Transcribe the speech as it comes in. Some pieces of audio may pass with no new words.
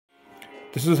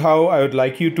This is how I would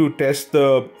like you to test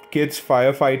the Kids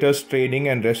Firefighters Training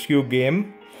and Rescue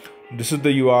game. This is the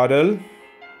URL.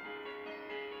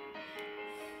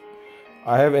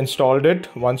 I have installed it.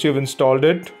 Once you've installed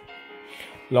it,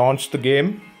 launch the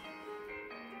game.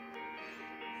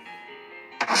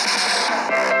 To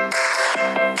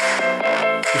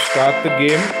start the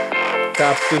game,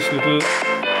 tap this little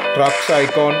trucks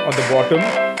icon on the bottom.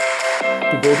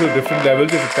 To go to different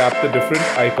levels, you have to tap the different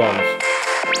icons.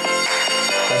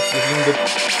 I'm clicking the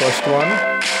first one.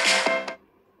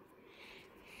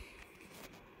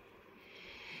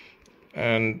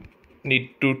 And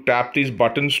need to tap these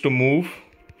buttons to move.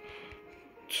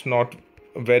 It's not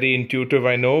very intuitive,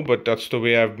 I know, but that's the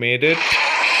way I've made it.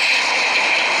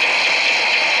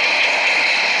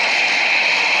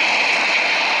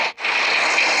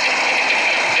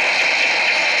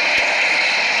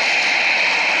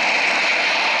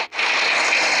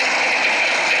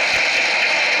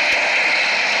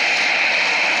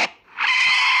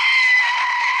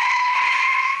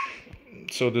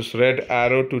 So this red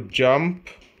arrow to jump,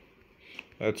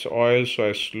 that's oil, so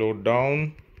I slowed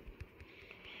down.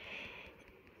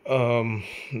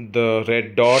 The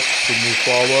red dot to move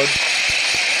forward.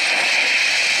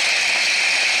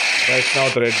 Right now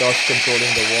the red dot's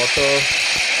controlling the water.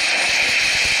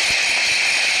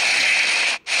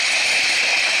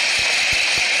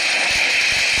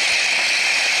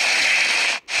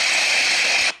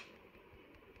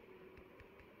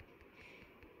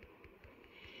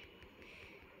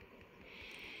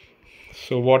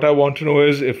 So what I want to know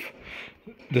is if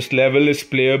this level is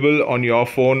playable on your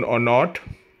phone or not.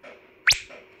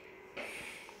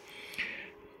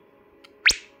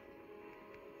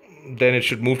 Then it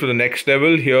should move to the next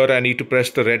level. Here I need to press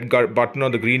the red button or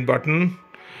the green button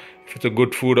if it's a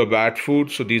good food or bad food.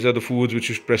 So these are the foods which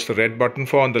you should press the red button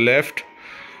for. On the left,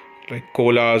 like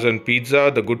colas and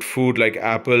pizza. The good food like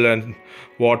apple and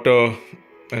water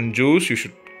and juice, you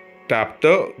should tap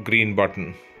the green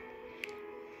button.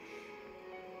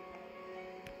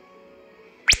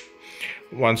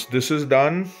 Once this is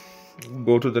done,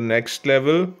 go to the next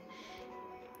level.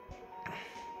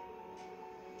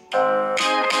 By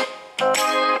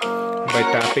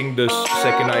tapping this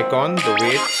second icon, the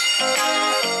weights.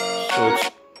 So it's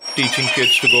teaching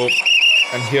kids to go.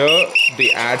 And here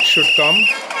the ad should come.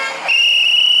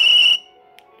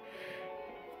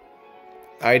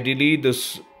 Ideally,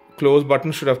 this close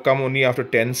button should have come only after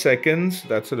 10 seconds.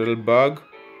 That's a little bug.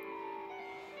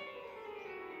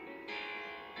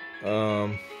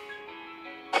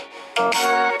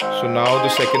 So now the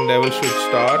second level should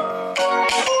start.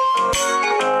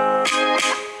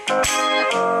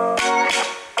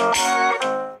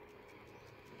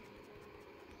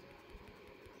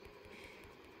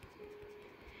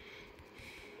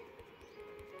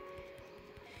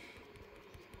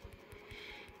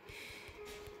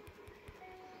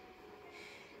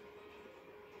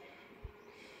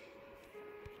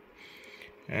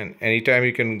 And anytime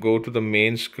you can go to the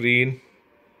main screen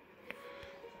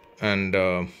and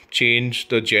change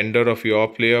the gender of your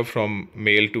player from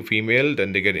male to female,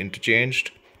 then they get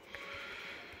interchanged.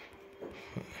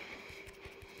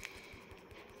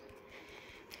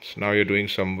 So now you're doing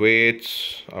some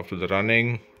weights after the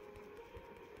running.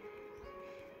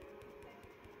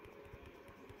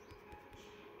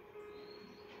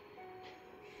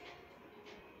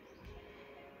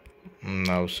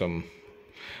 Now some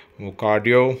more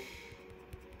cardio.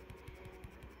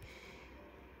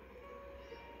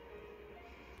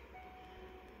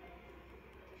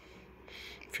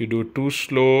 If you do it too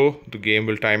slow, the game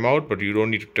will time out, but you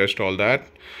don't need to test all that.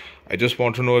 I just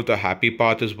want to know if the happy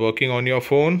path is working on your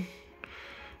phone.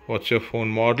 What's your phone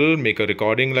model? Make a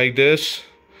recording like this.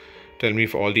 Tell me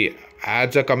if all the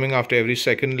ads are coming after every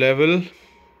second level.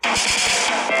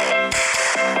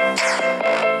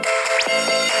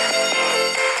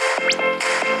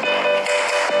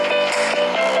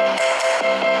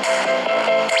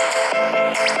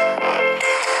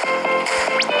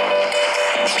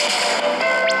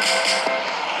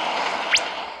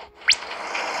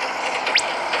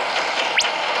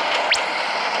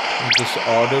 This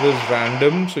order is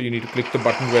random, so you need to click the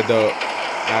button where the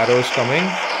arrow is coming.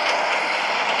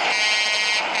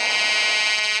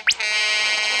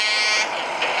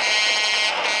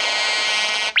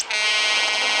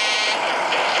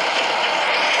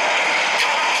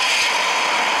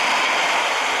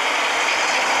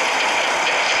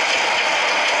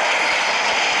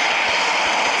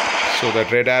 So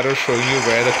that red arrow is showing you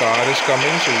where the car is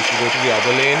coming, so you should go to the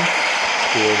other lane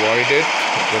to avoid it.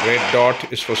 The red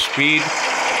dot is for speed.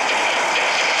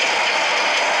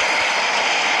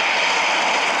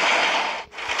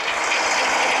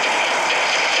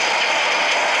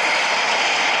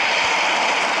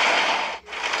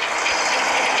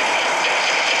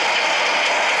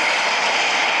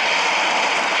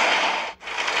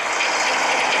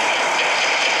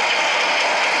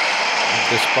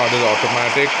 part is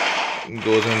automatic.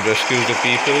 Goes and rescues the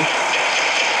people.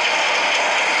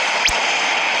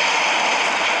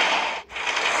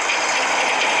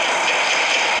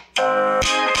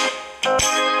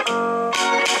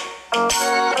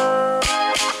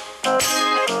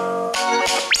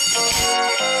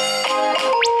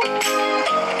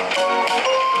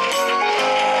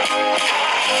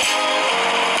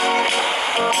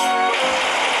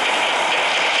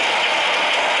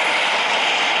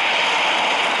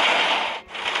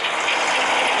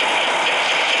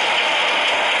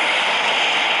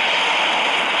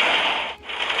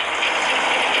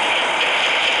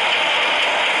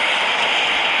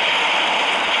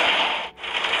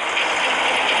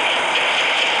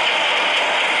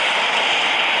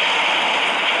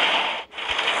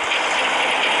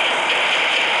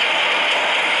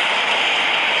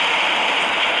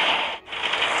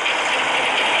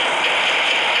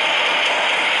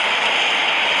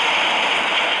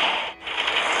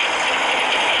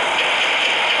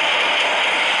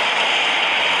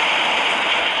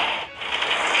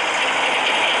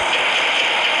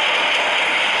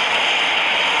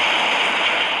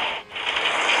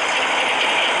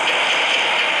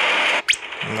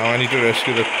 Now I need to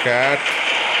rescue the cat.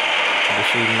 This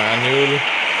is manual.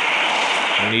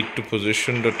 I need to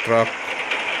position the truck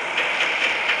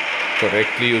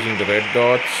correctly using the red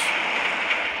dots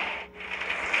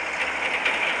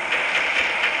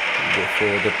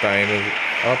before the time is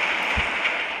up.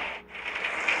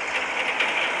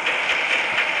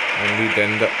 Only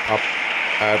then the up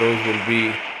arrows will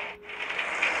be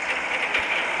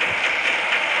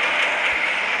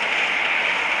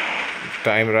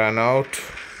time ran out.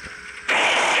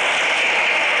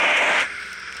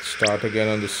 Start again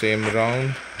on the same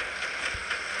round.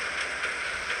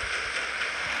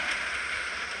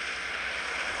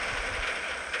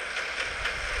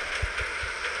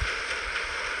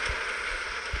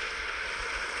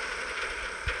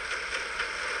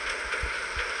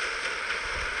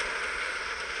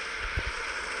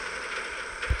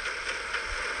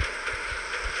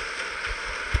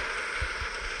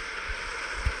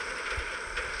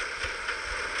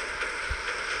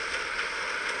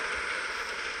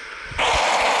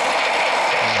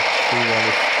 If we want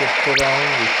to skip around,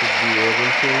 we should be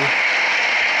able to.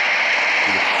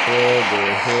 Go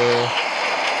here.